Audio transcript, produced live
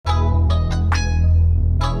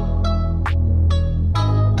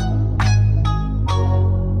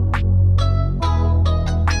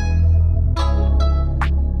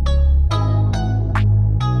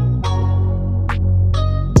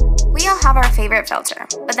favorite filter,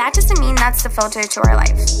 but that doesn't mean that's the filter to our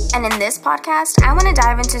life. And in this podcast, I want to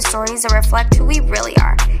dive into stories that reflect who we really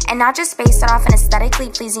are, and not just base it off an aesthetically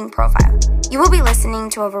pleasing profile. You will be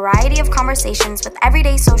listening to a variety of conversations with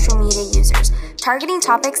everyday social media users, targeting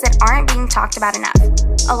topics that aren't being talked about enough.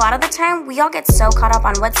 A lot of the time, we all get so caught up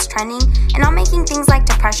on what's trending and not making things like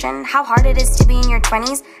depression, how hard it is to be in your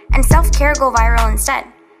 20s, and self-care go viral instead.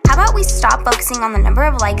 How about we stop focusing on the number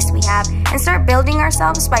of likes we have and start building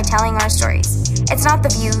ourselves by telling our stories? It's not the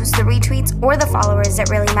views, the retweets, or the followers that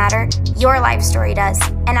really matter. Your life story does,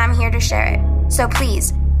 and I'm here to share it. So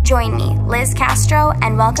please, join me, Liz Castro,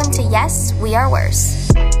 and welcome to Yes, We Are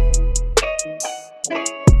Worse.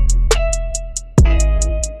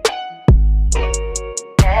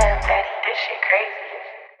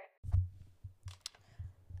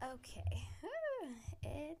 Okay,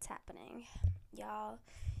 it's happening. Y'all,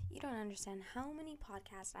 you don't understand how many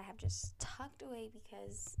podcasts I have just tucked away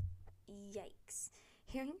because, yikes.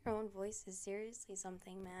 Hearing your own voice is seriously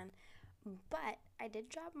something, man. But I did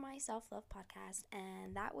drop my self-love podcast,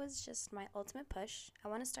 and that was just my ultimate push. I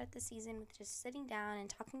want to start the season with just sitting down and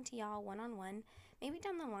talking to y'all one-on-one. Maybe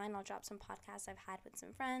down the line I'll drop some podcasts I've had with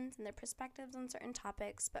some friends and their perspectives on certain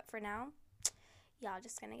topics. But for now, y'all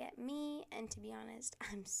just gonna get me, and to be honest,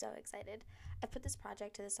 I'm so excited. I put this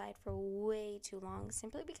project to the side for way too long,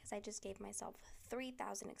 simply because I just gave myself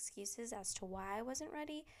 3,000 excuses as to why I wasn't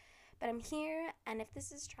ready. But I'm here, and if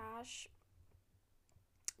this is trash,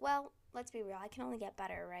 well, let's be real, I can only get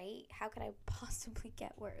better, right? How could I possibly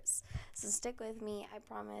get worse? So stick with me, I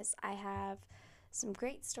promise. I have some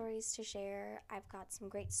great stories to share. I've got some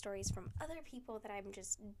great stories from other people that I'm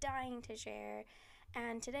just dying to share.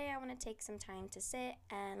 And today I want to take some time to sit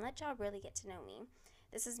and let y'all really get to know me.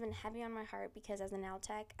 This has been heavy on my heart because as a nail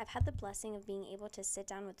tech, I've had the blessing of being able to sit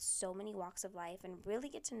down with so many walks of life and really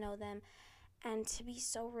get to know them. And to be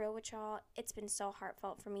so real with y'all, it's been so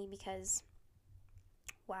heartfelt for me because,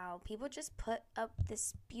 wow, people just put up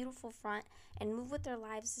this beautiful front and move with their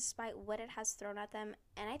lives despite what it has thrown at them.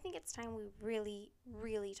 And I think it's time we really,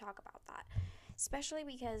 really talk about that, especially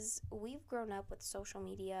because we've grown up with social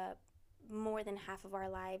media more than half of our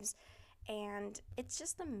lives, and it's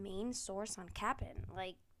just the main source on capping.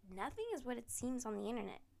 Like, nothing is what it seems on the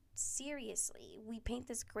internet. Seriously, we paint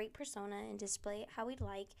this great persona and display it how we'd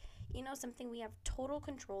like, something we have total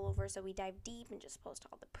control over, so we dive deep and just post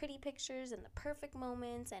all the pretty pictures and the perfect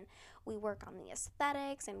moments, and we work on the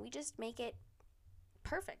aesthetics, and we just make it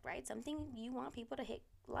perfect, right? Something you want people to hit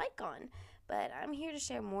like on. But I'm here to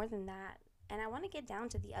share more than that. And I want to get down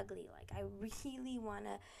to the ugly. Like, I really want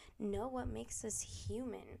to know what makes us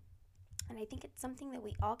human. And I think it's something that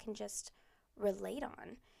we all can just relate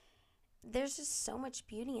on. There's just so much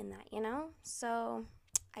beauty in that, So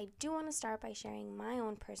I do want to start by sharing my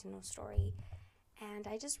own personal story. And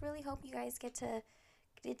I just really hope you guys get to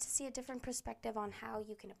see a different perspective on how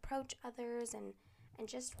you can approach others and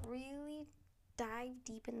just really dive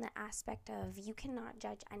deep in the aspect of you cannot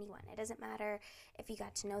judge anyone. It doesn't matter if you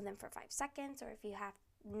got to know them for 5 seconds or if you have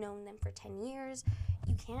known them for 10 years.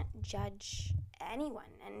 You can't judge anyone.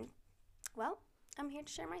 And, well, I'm here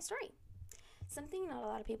to share my story. Something not a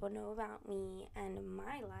lot of people know about me and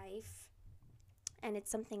my life, and it's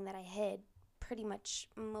something that I hid pretty much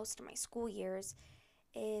most of my school years,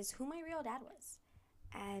 is who my real dad was.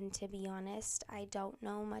 And to be honest, I don't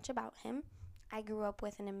know much about him. I grew up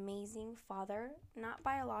with an amazing father, not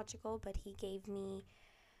biological, but he gave me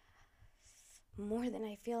more than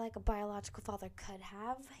I feel like a biological father could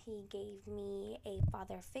have. He gave me a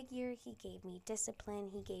father figure. He gave me discipline.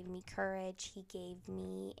 He gave me courage. He gave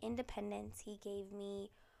me independence. He gave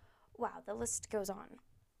me, wow, the list goes on.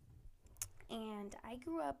 And I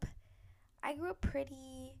grew up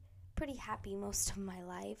pretty happy most of my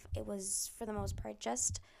life. It was, for the most part,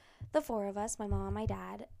 just the 4 of us, my mom, my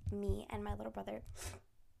dad, me, and my little brother.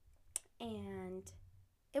 And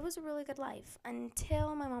it was a really good life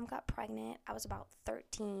until my mom got pregnant. I was about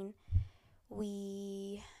 13.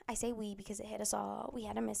 I say we because it hit us all. We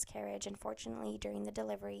had a miscarriage. Unfortunately, during the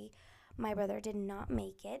delivery, my brother did not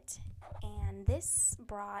make it. And this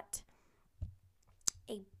brought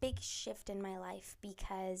a big shift in my life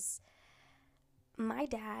because my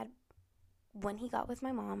dad, when he got with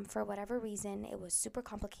my mom, for whatever reason, it was super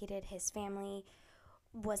complicated. His family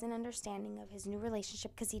wasn't understanding of his new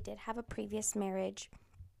relationship because he did have a previous marriage.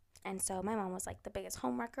 And so my mom was like the biggest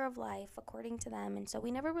homewrecker of life, according to them. And so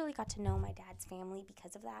we never really got to know my dad's family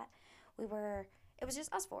because of that. It was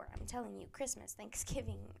just us 4. I'm telling you, Christmas,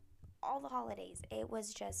 Thanksgiving, all the holidays. It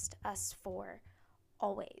was just us 4,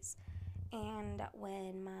 always. And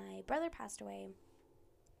when my brother passed away,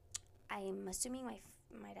 I'm assuming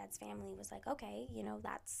my dad's family was like, okay,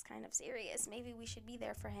 that's kind of serious. Maybe we should be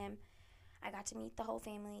there for him. I got to meet the whole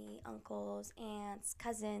family, uncles, aunts,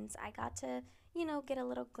 cousins. I got to, get a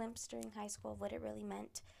little glimpse during high school of what it really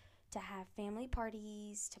meant to have family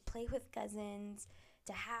parties, to play with cousins,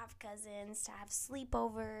 to have cousins, to have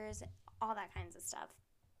sleepovers, all that kinds of stuff.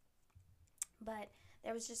 But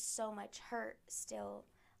there was just so much hurt still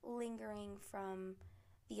lingering from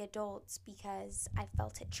the adults because I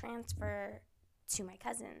felt it transfer to my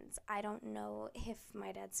cousins. I don't know if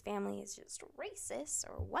my dad's family is just racist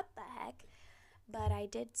or what the heck, but I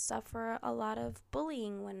did suffer a lot of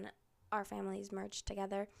bullying when our families merged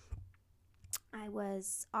together. I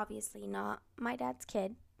was obviously not my dad's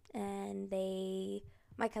kid, and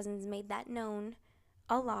my cousins made that known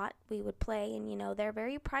a lot. We would play, and they're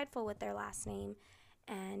very prideful with their last name,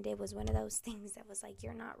 and it was one of those things that was like,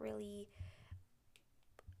 you're not really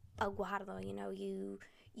a guardo,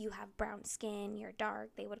 you have brown skin, you're dark.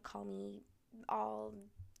 They would call me all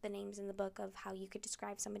the names in the book of how you could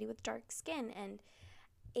describe somebody with dark skin, and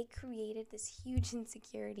it created this huge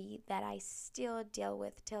insecurity that I still deal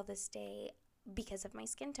with till this day because of my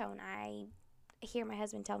skin tone. I hear my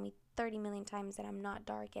husband tell me 30 million times that I'm not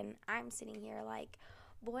dark, and I'm sitting here like,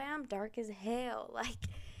 boy, I'm dark as hell. Like,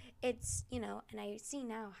 it's, and I see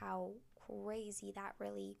now how crazy that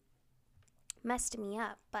really messed me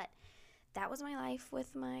up. But that was my life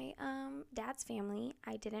with my dad's family.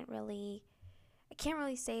 I can't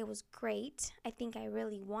really say it was great. I think I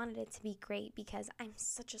really wanted it to be great because I'm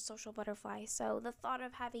such a social butterfly. So the thought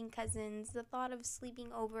of having cousins, the thought of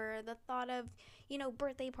sleeping over, the thought of,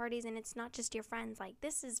 birthday parties, and it's not just your friends, like,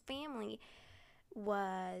 this is family,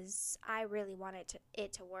 I really wanted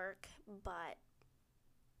it to work. But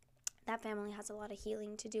that family has a lot of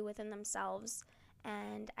healing to do within themselves,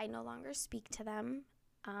 and I no longer speak to them.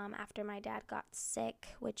 After my dad got sick,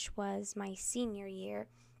 which was my senior year,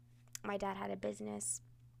 my dad had a business,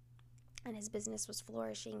 and his business was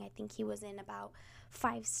flourishing. I think he was in about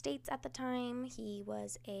 5 states at the time. He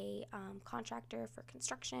was a contractor for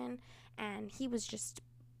construction, and he was just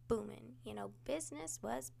booming. Business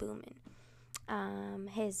was booming.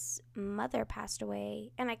 His mother passed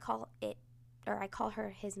away, and I call her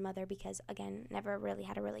his mother because, again, never really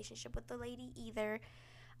had a relationship with the lady either.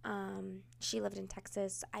 She lived in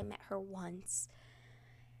Texas. I met her once.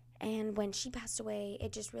 And when she passed away,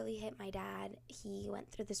 it just really hit my dad. He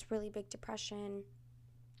went through this really big depression,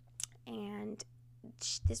 and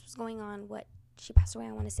this was going on, she passed away,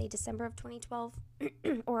 I want to say December of 2012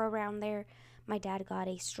 or around there. My dad got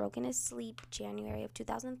a stroke in his sleep, January of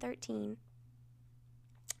 2013.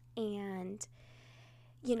 And,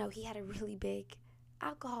 he had a really big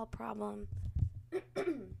alcohol problem.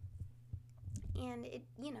 And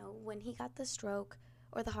when he got the stroke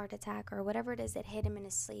or the heart attack or whatever it is that hit him in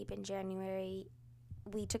his sleep in January,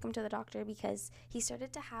 we took him to the doctor because he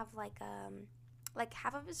started to have like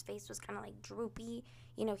half of his face was kind of like droopy.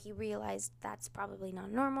 He realized that's probably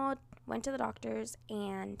not normal. Went to the doctors,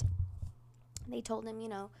 and they told him,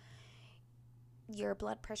 your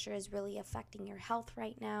blood pressure is really affecting your health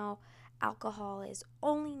right now. Alcohol is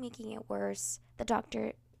only making it worse. The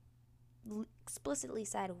doctor explicitly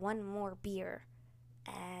said 1 more beer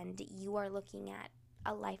and you are looking at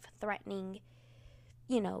a life-threatening,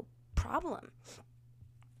 problem.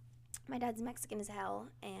 My dad's Mexican as hell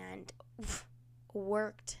and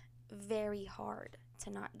worked very hard to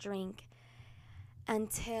not drink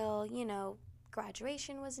until,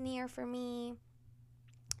 graduation was near for me.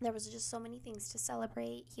 There was just so many things to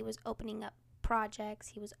celebrate. He was opening up projects,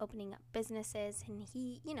 he was opening up businesses, and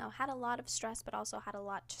he, had a lot of stress but also had a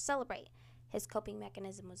lot to celebrate. His coping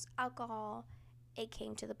mechanism was alcohol. It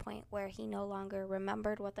came to the point where he no longer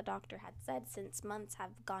remembered what the doctor had said since months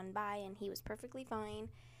have gone by and he was perfectly fine,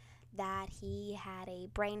 that he had a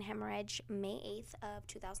brain hemorrhage May 8th of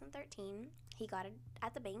 2013. He got it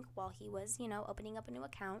at the bank while he was, opening up a new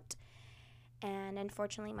account. And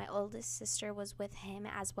unfortunately, my oldest sister was with him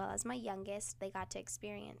as well as my youngest. They got to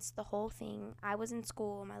experience the whole thing. I was in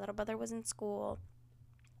school. My little brother was in school.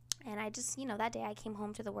 And I just, that day I came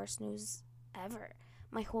home to the worst news ever.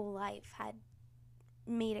 My whole life had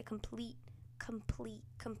made a complete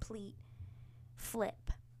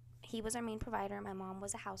flip. He was our main provider. My mom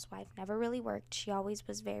was a housewife, never really worked. She always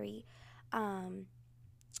was very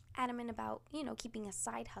adamant about, keeping a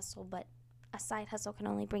side hustle, but a side hustle can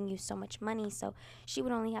only bring you so much money. So she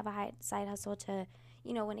would only have a side hustle to,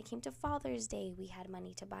 when it came to Father's Day, we had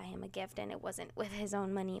money to buy him a gift, and it wasn't with his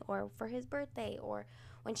own money, or for his birthday, or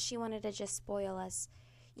when she wanted to just spoil us,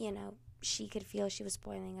 she could feel she was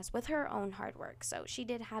spoiling us with her own hard work. So she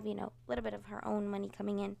did have, a little bit of her own money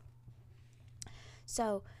coming in.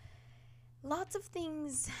 So Lots of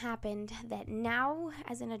things happened that now,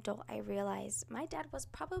 as an adult, I realize my dad was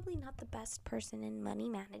probably not the best person in money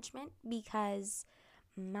management, because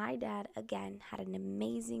my dad, again, had an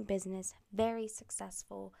amazing business, very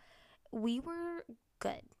successful. We were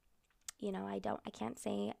good. I can't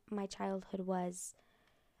say my childhood was,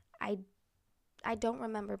 I, I don't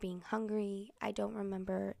remember being hungry. I don't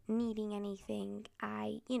remember needing anything.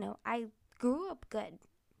 I grew up good.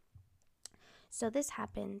 So this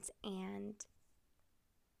happens, and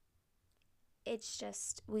it's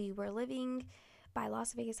just, we were living by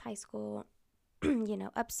Las Vegas High School,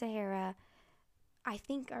 up Sahara. I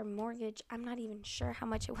think our mortgage, I'm not even sure how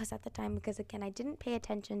much it was at the time, because again, I didn't pay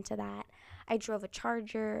attention to that. I drove a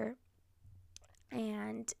Charger,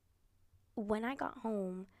 and when I got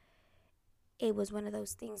home, it was one of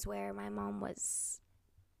those things where my mom was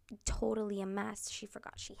totally a mess. She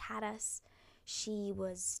forgot she had us. She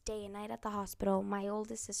was day and night at the hospital. My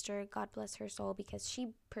oldest sister, God bless her soul, because she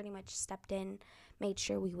pretty much stepped in, made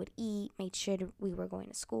sure we would eat, made sure we were going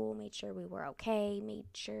to school, made sure we were okay, made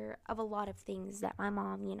sure of a lot of things that my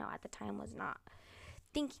mom, at the time was not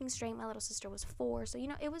thinking straight. My little sister was 4. So,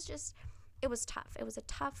 it was tough. It was a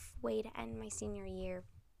tough way to end my senior year.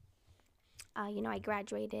 I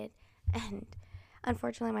graduated, and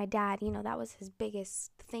unfortunately my dad, that was his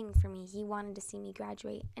biggest thing for me. He wanted to see me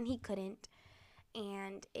graduate, and he couldn't.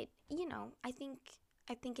 And it, I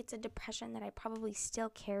think it's a depression that I probably still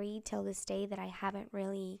carry till this day, that I haven't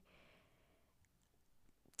really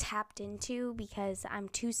tapped into, because I'm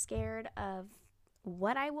too scared of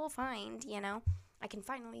what I will find. I can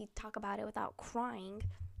finally talk about it without crying.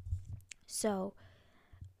 So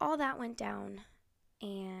all that went down.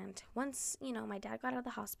 And once, my dad got out of the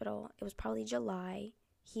hospital, it was probably July.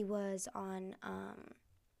 He was on,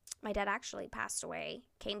 my dad actually passed away,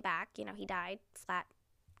 came back, he died, flat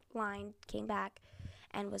line, came back,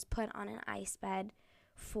 and was put on an ice bed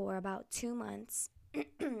for about 2 months.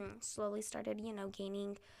 Slowly started,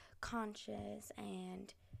 gaining conscious,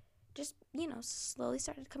 and just, slowly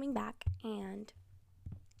started coming back, and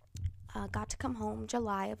got to come home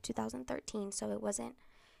July of 2013. So it wasn't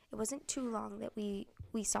too long that we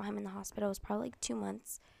saw him in the hospital. It was probably like 2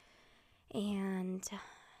 months. And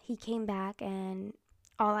he came back, and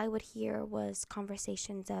all I would hear was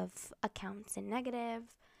conversations of accounts in negative,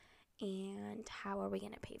 and how are we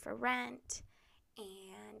going to pay for rent.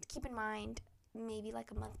 And keep in mind, maybe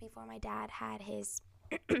like a month before my dad had his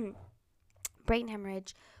brain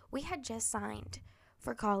hemorrhage, we had just signed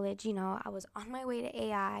for college. I was on my way to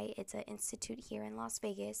AI. It's an institute here in Las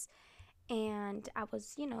Vegas. And I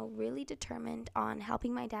was, really determined on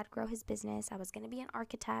helping my dad grow his business. I was going to be an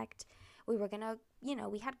architect. We were going to,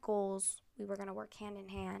 we had goals. We were going to work hand in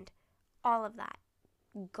hand. All of that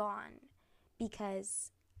gone,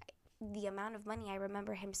 because the amount of money I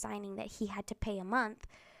remember him signing that he had to pay a month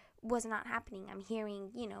was not happening. I'm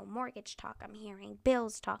hearing, mortgage talk. I'm hearing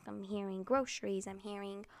bills talk. I'm hearing groceries. I'm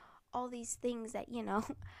hearing all these things that,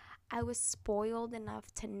 I was spoiled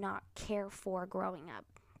enough to not care for growing up.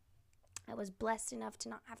 I was blessed enough to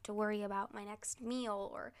not have to worry about my next meal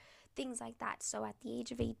or things like that. So at the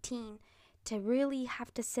age of 18, to really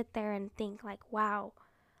have to sit there and think like, wow,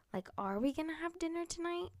 like, are we going to have dinner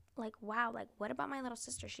tonight? Like, wow, like, what about my little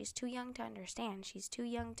sister? She's too young to understand. She's too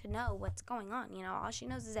young to know what's going on. All she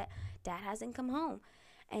knows is that dad hasn't come home.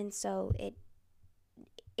 And so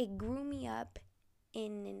it grew me up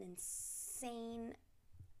in an insane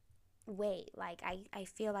way. Like, I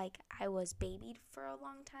feel like I was babied for a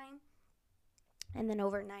long time. And then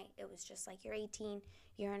overnight, it was just like, you're 18,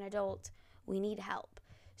 you're an adult, we need help.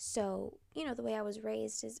 So, the way I was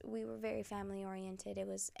raised is we were very family oriented. It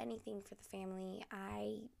was anything for the family.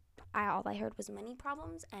 All I heard was money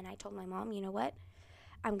problems, and I told my mom, you know what?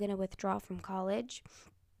 I'm going to withdraw from college.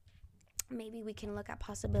 Maybe we can look at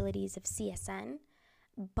possibilities of CSN,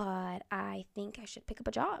 but I think I should pick up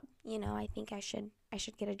a job. I think I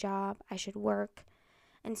should get a job. I should work.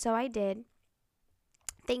 And so I did.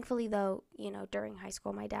 Thankfully, though, during high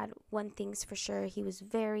school, my dad, one thing's for sure, he was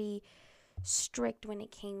very strict when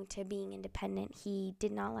it came to being independent. He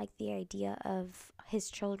did not like the idea of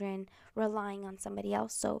his children relying on somebody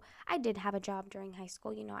else. So I did have a job during high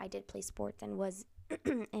school. I did play sports and was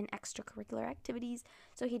in extracurricular activities.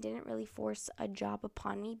 So he didn't really force a job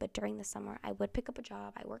upon me. But during the summer, I would pick up a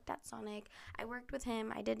job. I worked at Sonic. I worked with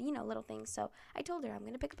him. I did, little things. So I told her I'm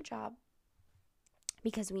going to pick up a job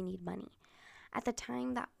because we need money. At the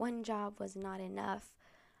time, that one job was not enough.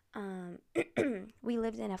 We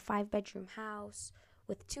lived in a 5-bedroom house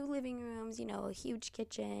with 2 living rooms, a huge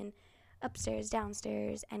kitchen, upstairs,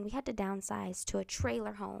 downstairs, and we had to downsize to a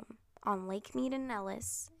trailer home on Lake Mead and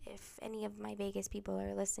Nellis. If any of my Vegas people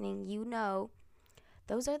are listening, you know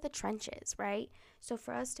those are the trenches, right? So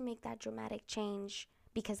for us to make that dramatic change,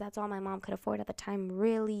 because that's all my mom could afford at the time,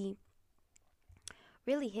 really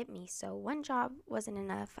hit me. So one job wasn't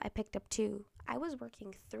enough. I picked up two. I was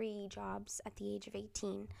working 3 jobs at the age of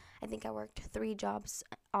 18. I think I worked 3 jobs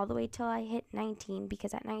all the way till I hit 19,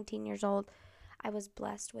 because at 19 years old, I was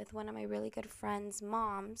blessed with one of my really good friends'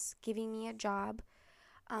 moms giving me a job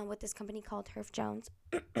with this company called Herff Jones.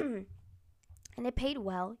 And it paid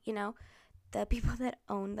well, you know. The people that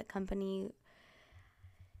own the company,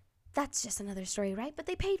 that's just another story, right? But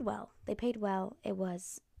they paid well. It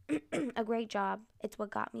was a great job. It's what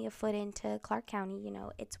got me a foot into Clark County. You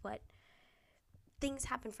know, it's what things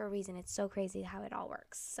happen for a reason. It's so crazy how it all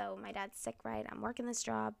works. So my dad's sick, right? I'm working this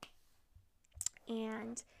job,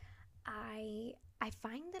 and I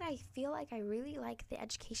find that I feel like I really like the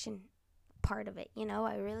education part of it. You know,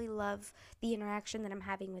 I really love the interaction that I'm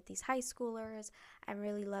having with these high schoolers. I'm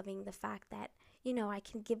really loving the fact that, you know, I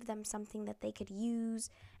can give them something that they could use.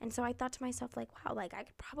 And so I thought to myself, like, wow, like I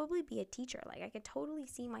could probably be a teacher. Like I could totally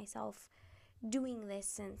see myself doing this,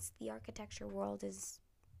 since the architecture world is,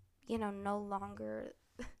 you know, no longer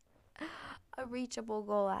a reachable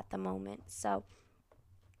goal at the moment. So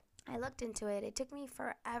I looked into it. It took me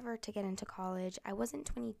forever to get into college. I wasn't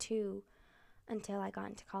 22 until I got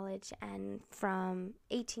into college, and from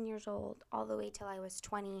 18 years old all the way till I was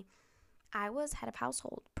 20, I was head of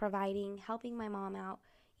household, providing, helping my mom out.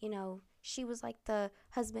 You know, she was like the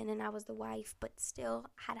husband and I was the wife, but still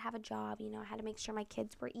had to have a job. You know, I had to make sure my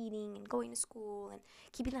kids were eating and going to school and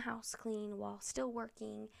keeping the house clean while still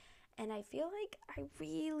working. And I feel like I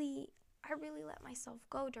really let myself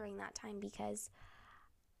go during that time, because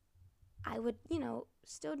I would, you know,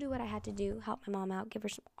 still do what I had to do, help my mom out, give her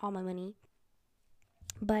all my money.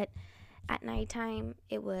 But at nighttime,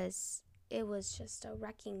 it was just a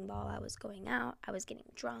wrecking ball. I was going out, I was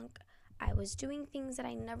getting drunk, I was doing things that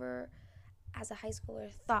I never, as a high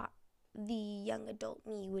schooler, thought the young adult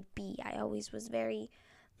me would be. I always was very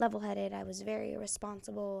level-headed. I was very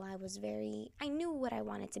responsible. I knew what I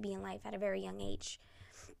wanted to be in life at a very young age,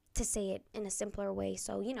 to say it in a simpler way.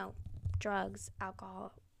 So, you know, drugs,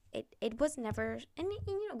 alcohol, it was never, and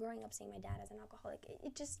you know, growing up seeing my dad as an alcoholic,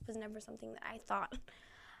 it just was never something that I thought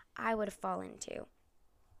I would fall into.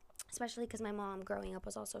 Especially because my mom growing up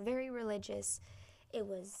was also very religious. It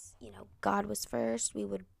was, you know, God was first. We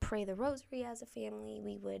would pray the rosary as a family.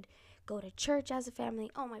 We would go to church as a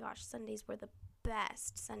family. Oh my gosh, Sundays were the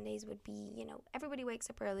best. Sundays would be, you know, everybody wakes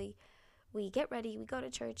up early. We get ready, we go to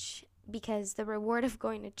church, because the reward of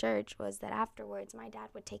going to church was that afterwards my dad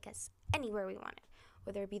would take us anywhere we wanted,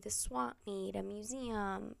 whether it be the swap meet, a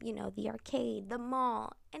museum, you know, the arcade, the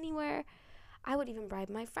mall, anywhere. I would even bribe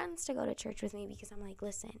my friends to go to church with me, because I'm like,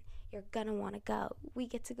 listen, you're gonna want to go. We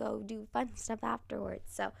get to go do fun stuff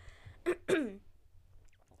afterwards. So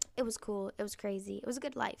it was cool. It was crazy. It was a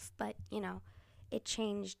good life, but, you know, it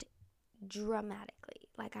changed dramatically.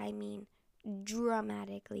 Like, I mean,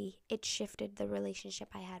 dramatically. It shifted the relationship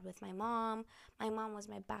I had with my mom. My mom was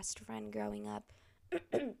my best friend growing up.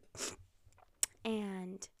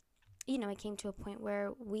 And, you know, it came to a point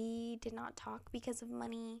where we did not talk because of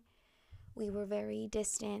money. We were very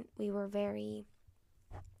distant. We were very,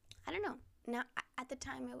 I don't know. Now, at the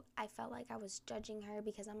time, I felt like I was judging her,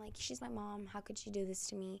 because I'm like, she's my mom. How could she do this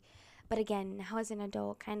to me? But again, now as an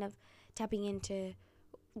adult, kind of tapping into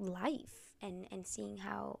life and seeing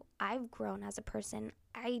how I've grown as a person,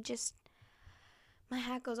 my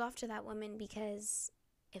hat goes off to that woman, because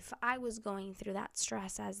if I was going through that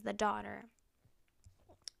stress as the daughter,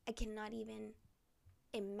 I cannot even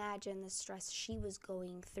imagine the stress she was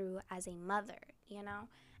going through as a mother, you know?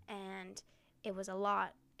 And it was a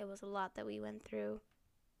lot. It was a lot that we went through.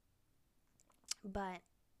 But,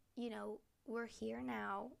 you know, we're here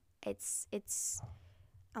now. It's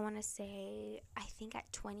I want to say, I think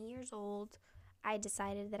at 20 years old, I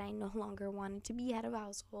decided that I no longer wanted to be head of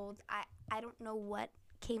household. I don't know what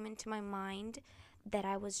came into my mind, that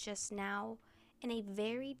I was just now in a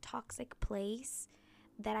very toxic place,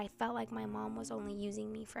 that I felt like my mom was only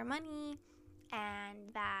using me for money,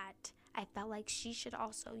 and that I felt like she should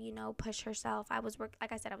also, you know, push herself.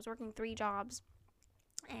 Like I said, I was working 3 jobs,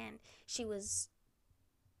 and she was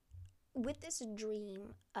with this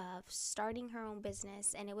dream of starting her own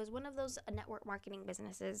business. And it was one of those network marketing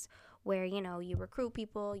businesses where, you know, you recruit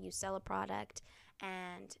people, you sell a product,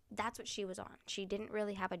 and that's what she was on. She didn't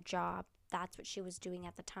really have a job. That's what she was doing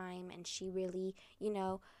at the time, and she really, you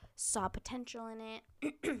know, saw potential in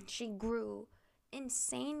it. She grew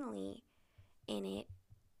insanely in it,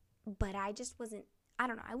 but I just wasn't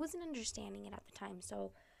understanding it at the time.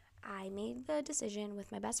 So I made the decision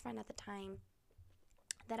with my best friend at the time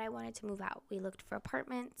that I wanted to move out. We looked for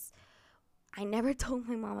apartments. I never told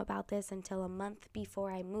my mom about this until a month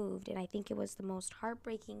before I moved, and I think it was the most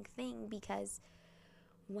heartbreaking thing because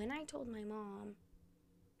when I told my mom,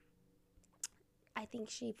 I think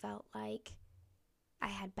she felt like I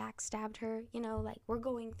had backstabbed her, like we're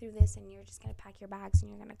going through this and you're just going to pack your bags and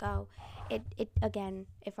you're going to go. It again,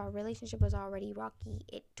 if our relationship was already rocky,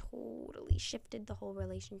 it totally shifted the whole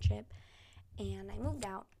relationship. And I moved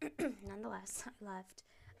out. Nonetheless, I left.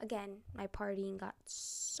 Again, my partying got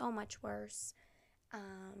so much worse.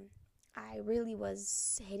 I really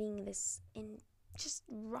was hitting this in just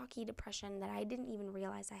rocky depression that I didn't even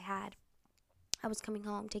realize I had. I was coming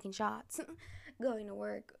home, taking shots, going to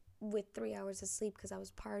work with 3 hours of sleep because I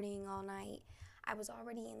was partying all night. I was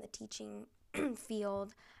already in the teaching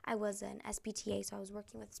field. I was an SPTA, so I was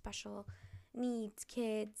working with special needs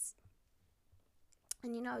kids.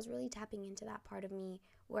 And, I was really tapping into that part of me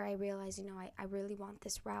where I realized, I really want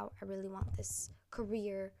this route. I really want this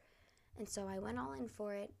career. And so I went all in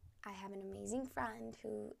for it. I have an amazing friend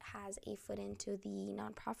who has a foot into the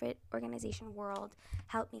nonprofit organization world,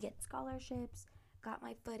 helped me get scholarships, got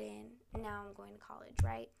my foot in. Now I'm going to college,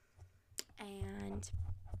 right? And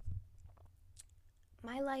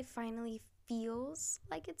my life finally feels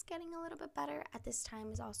like it's getting a little bit better. At this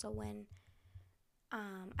time is also when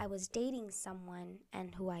I was dating someone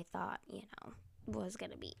and who I thought, was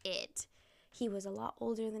going to be it. He was a lot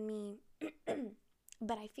older than me.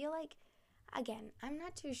 But I feel like, again, I'm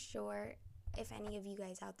not too sure if any of you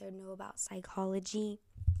guys out there know about psychology.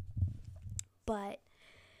 But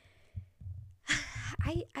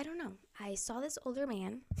I don't know. I saw this older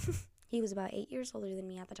man. He was about 8 years older than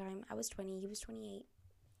me at the time. I was 20. He was 28.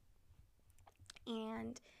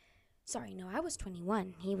 And I was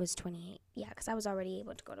 21. He was 28. Yeah, because I was already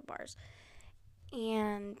able to go to bars.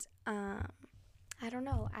 And I don't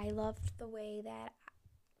know. I loved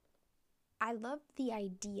the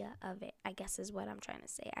idea of it, I guess is what I'm trying to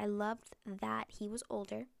say. I loved that he was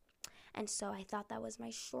older. And so I thought that was my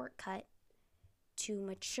shortcut to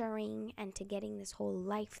maturing and to getting this whole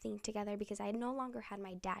life thing together because I no longer had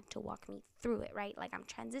my dad to walk me through it, right? Like I'm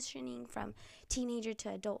transitioning from teenager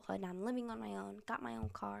to adulthood and I'm living on my own, got my own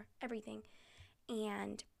car, everything.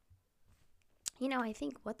 And, I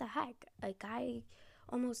think, what the heck? A guy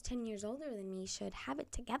almost 10 years older than me should have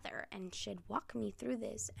it together and should walk me through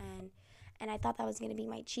this. And I thought that was going to be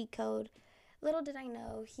my cheat code. Little did I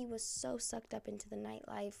know, he was so sucked up into the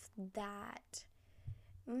nightlife that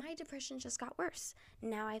my depression just got worse.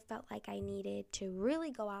 Now I felt like I needed to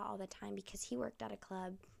really go out all the time because he worked at a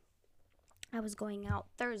club. I was going out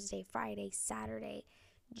Thursday, Friday, Saturday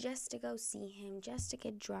just to go see him, just to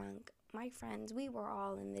get drunk. My friends, we were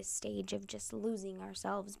all in this stage of just losing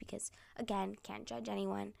ourselves because, again, can't judge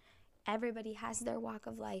anyone. Everybody has their walk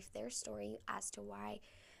of life, their story as to why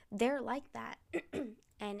they're like that.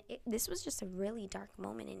 And this was just a really dark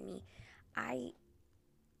moment in me. I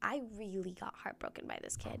really got heartbroken by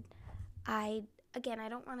this kid. I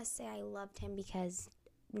don't want to say I loved him because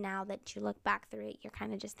now that you look back through it, you're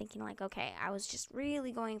kind of just thinking like, okay, I was just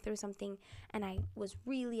really going through something and I was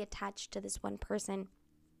really attached to this one person.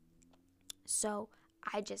 So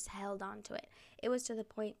I just held on to it. It was to the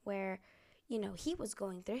point where, he was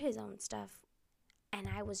going through his own stuff and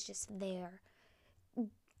I was just there,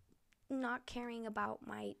 not caring about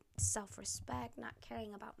my self-respect, not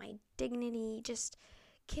caring about my dignity, just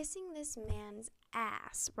kissing this man's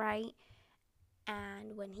ass, right?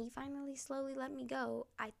 And when he finally slowly let me go,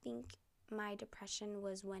 I think my depression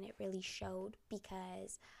was when it really showed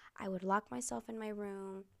because I would lock myself in my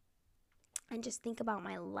room and just think about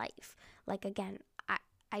my life. Like, again,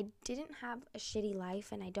 I didn't have a shitty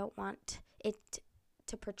life and I don't want it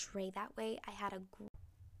to portray that way. I had a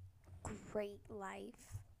great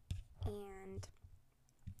life and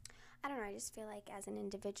I don't know, I just feel like as an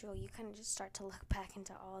individual, you kind of just start to look back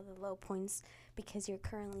into all the low points because you're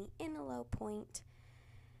currently in a low point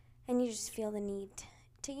and you just feel the need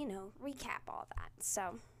to, recap all that.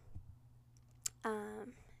 So,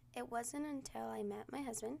 it wasn't until I met my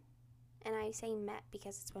husband, and I say met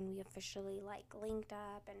because it's when we officially, linked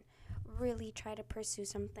up and really try to pursue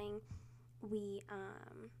something.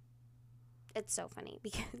 It's so funny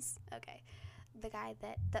because, okay, the guy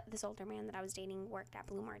this older man that I was dating worked at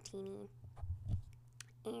Blue Martini,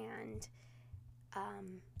 and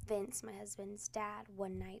Vince, my husband's dad,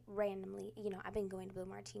 one night randomly, I've been going to Blue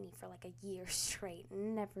Martini for like a year straight,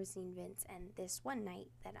 never seen Vince, and this one night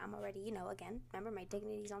that I'm already, again, remember my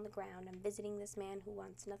dignity's on the ground, I'm visiting this man who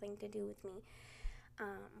wants nothing to do with me,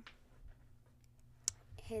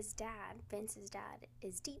 Vince's dad,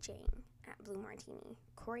 is DJing at Blue Martini.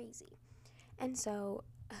 Crazy. And so,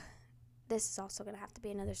 this is also going to have to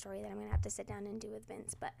be another story that I'm going to have to sit down and do with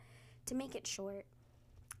Vince. But to make it short,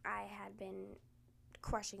 I had been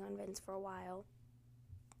crushing on Vince for a while.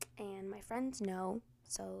 And my friends know.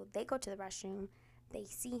 So they go to the restroom. They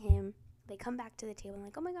see him. They come back to the table and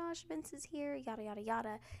like, oh my gosh, Vince is here, yada, yada,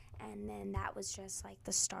 yada. And then that was just like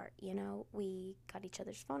the start, you know. We got each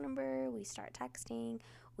other's phone number. We start texting.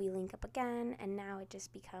 We link up again. And now it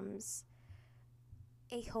just becomes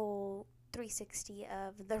a whole 360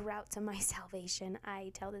 of the route to my salvation.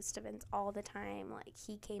 I tell this to Vince all the time. Like,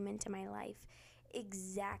 he came into my life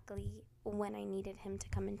exactly when I needed him to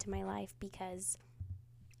come into my life because,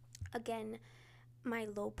 again, my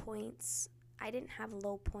low points, I didn't have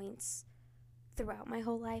low points throughout my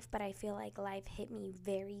whole life, but I feel like life hit me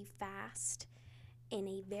very fast in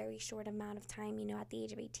a very short amount of time. You know, at the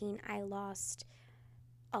age of 18, I lost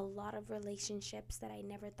a lot of relationships that I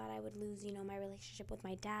never thought I would lose. You know, my relationship with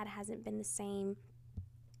my dad hasn't been the same.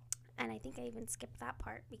 And I think I even skipped that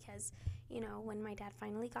part because, you know, when my dad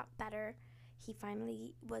finally got better, he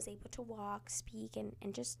finally was able to walk, speak, and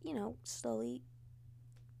just, you know, slowly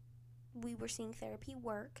we were seeing therapy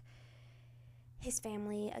work. His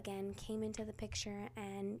family, again, came into the picture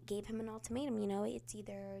and gave him an ultimatum. You know, it's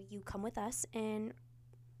either you come with us and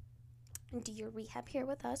do your rehab here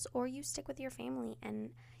with us, or you stick with your family.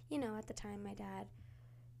 And, you know, at the time, my dad,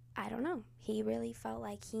 I don't know, he really felt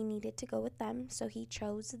like he needed to go with them, so he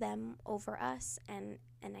chose them over us. And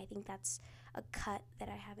I think that's a cut that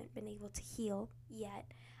I haven't been able to heal yet.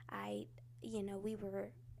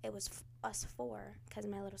 It was us four, because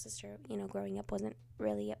my little sister, you know, growing up wasn't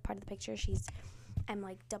really a part of the picture. I'm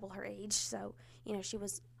like double her age, so, you know, she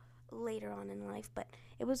was later on in life, but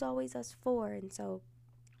it was always us four. And so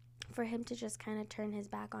for him to just kind of turn his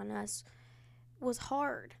back on us was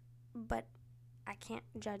hard, but I can't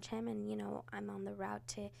judge him. And, you know, I'm on the route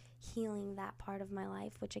to healing that part of my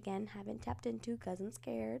life, which, again, haven't tapped into because I'm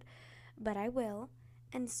scared, but I will.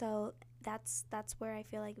 And so that's where I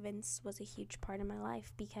feel like Vince was a huge part of my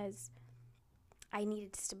life, because I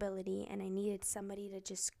needed stability and I needed somebody to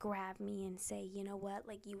just grab me and say, you know what,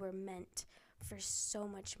 like, you were meant for so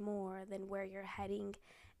much more than where you're heading.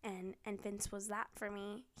 And Vince was that for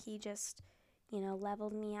me. He just, you know,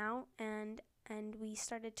 leveled me out, and we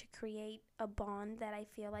started to create a bond that I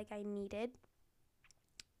feel like I needed.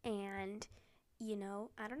 And, you know,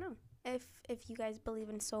 I don't know if you guys believe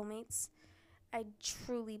in soulmates. I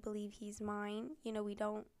truly believe he's mine. You know, we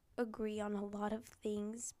don't agree on a lot of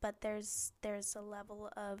things, but there's a level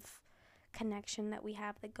of connection that we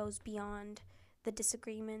have that goes beyond the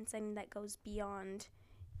disagreements, and that goes beyond,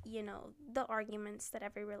 you know, the arguments that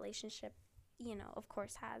every relationship, you know, of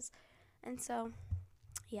course has. And so,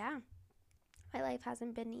 yeah, my life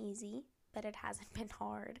hasn't been easy, but it hasn't been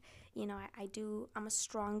hard. You know, I'm a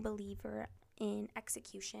strong believer in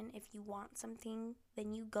execution. If you want something,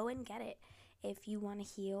 then you go and get it. If you want to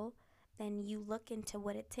heal, then you look into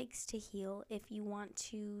what it takes to heal. If you want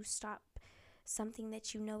to stop something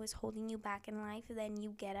that you know is holding you back in life, then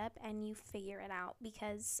you get up and you figure it out.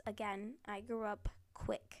 Because, again, I grew up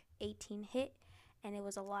quick. 18 hit, and it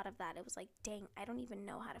was a lot of that. It was like, dang, I don't even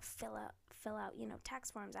know how to fill out, you know,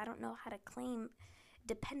 tax forms. I don't know how to claim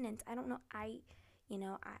dependents. I don't know. I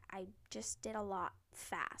just did a lot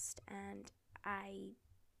fast, and I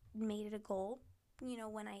made it a goal, you know,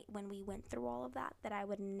 when we went through all of that I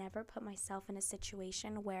would never put myself in a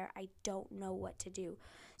situation where I don't know what to do.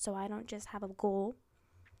 So I don't just have a goal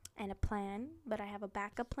and a plan, but I have a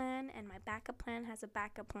backup plan, and my backup plan has a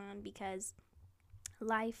backup plan, because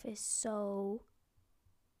life is so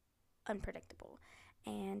unpredictable.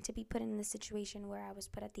 And to be put in the situation where I was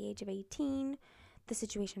put at the age of 18, the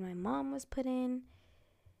situation my mom was put in,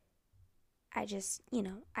 I just, you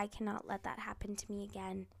know, I cannot let that happen to me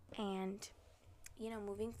again. And, you know,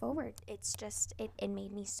 moving forward, it's just, it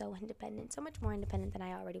made me so independent, so much more independent than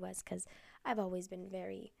I already was, because I've always been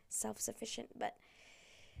very self-sufficient. But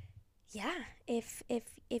yeah, if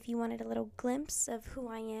you wanted a little glimpse of who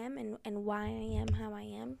I am and why I am how I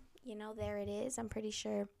am, you know, there it is. I'm pretty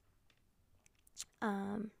sure,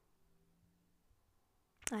 I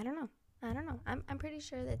don't know. I'm pretty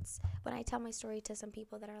sure that's when I tell my story to some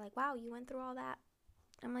people that are like, wow, you went through all that.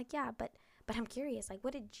 I'm like, yeah, but I'm curious, like,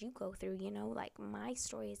 what did you go through? You know, like, my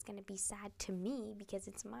story is going to be sad to me because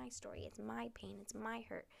it's my story. It's my pain. It's my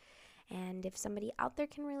hurt. And if somebody out there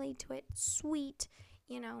can relate to it, sweet,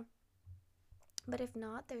 you know. But if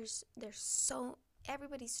not, there's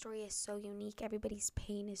everybody's story is so unique. Everybody's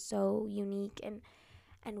pain is so unique. And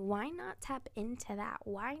why not tap into that?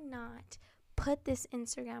 Why not put this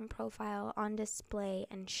Instagram profile on display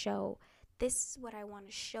and show, this is what I want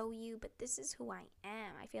to show you, but this is who I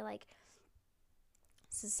am. I feel like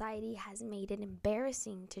society has made it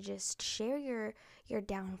embarrassing to just share your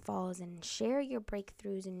downfalls and share your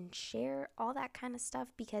breakthroughs and share all that kind of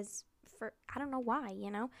stuff, because for I don't know why,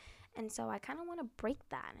 and so I kind of want to break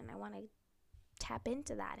that, and I want to tap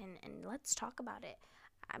into that, and let's talk about it.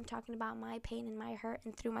 I'm talking about my pain and my hurt,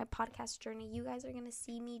 and through my podcast journey, you guys are going to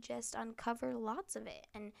see me just uncover lots of it,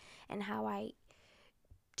 and how I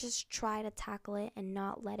just try to tackle it and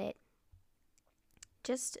not let it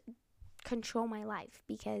just control my life,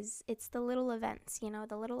 because it's the little events,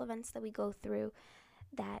 the little events that we go through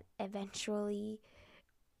that eventually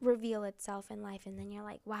reveal itself in life, and then you're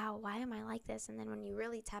like, wow, why am I like this? And then when you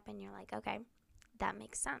really tap in, you're like, okay, that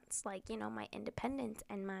makes sense. Like, my independence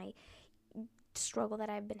and my struggle that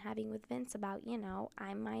I've been having with Vince about,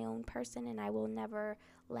 I'm my own person and I will never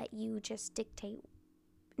let you just dictate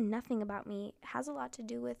nothing about me, has a lot to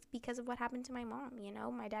do with because of what happened to my mom.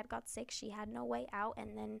 My dad got sick, she had no way out,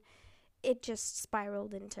 and then it just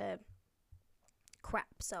spiraled into crap.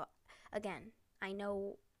 So again, I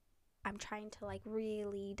know I'm trying to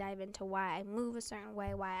really dive into why I move a certain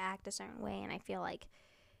way, why I act a certain way, and I feel like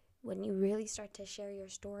when you really start to share your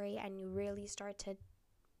story and you really start to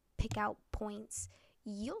pick out points,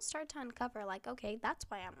 you'll start to uncover, like, okay, that's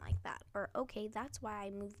why I'm like that, or okay, that's why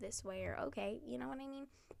I move this way, or okay, you know what I mean?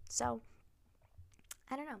 So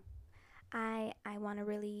I don't know, I want to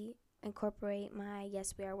really incorporate my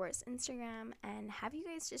Yes We Are Worse Instagram and have you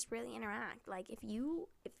guys just really interact. Like, if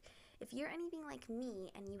you're anything like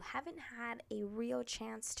me and you haven't had a real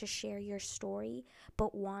chance to share your story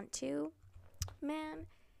but want to, man,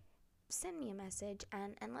 send me a message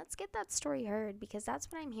and let's get that story heard, because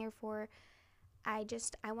that's what I'm here for. I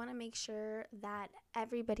want to make sure that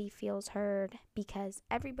everybody feels heard, because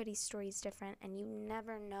everybody's story is different and you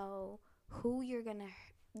never know who you're going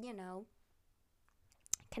to,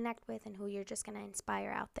 connect with and who you're just going to inspire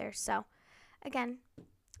out there. So again,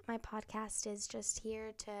 my podcast is just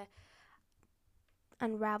here to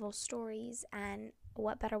unravel stories, and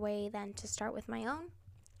what better way than to start with my own.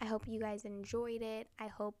 I hope you guys enjoyed it. I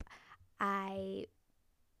hope I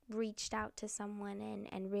reached out to someone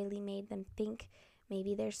and really made them think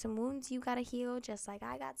maybe there's some wounds you gotta heal, just like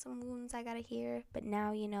I got some wounds I gotta heal. But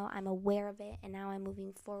now, I'm aware of it, and now I'm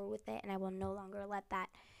moving forward with it, and I will no longer let that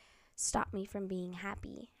stop me from being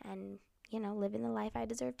happy and, living the life I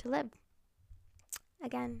deserve to live.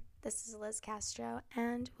 Again, this is Liz Castro,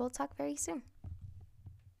 and we'll talk very soon.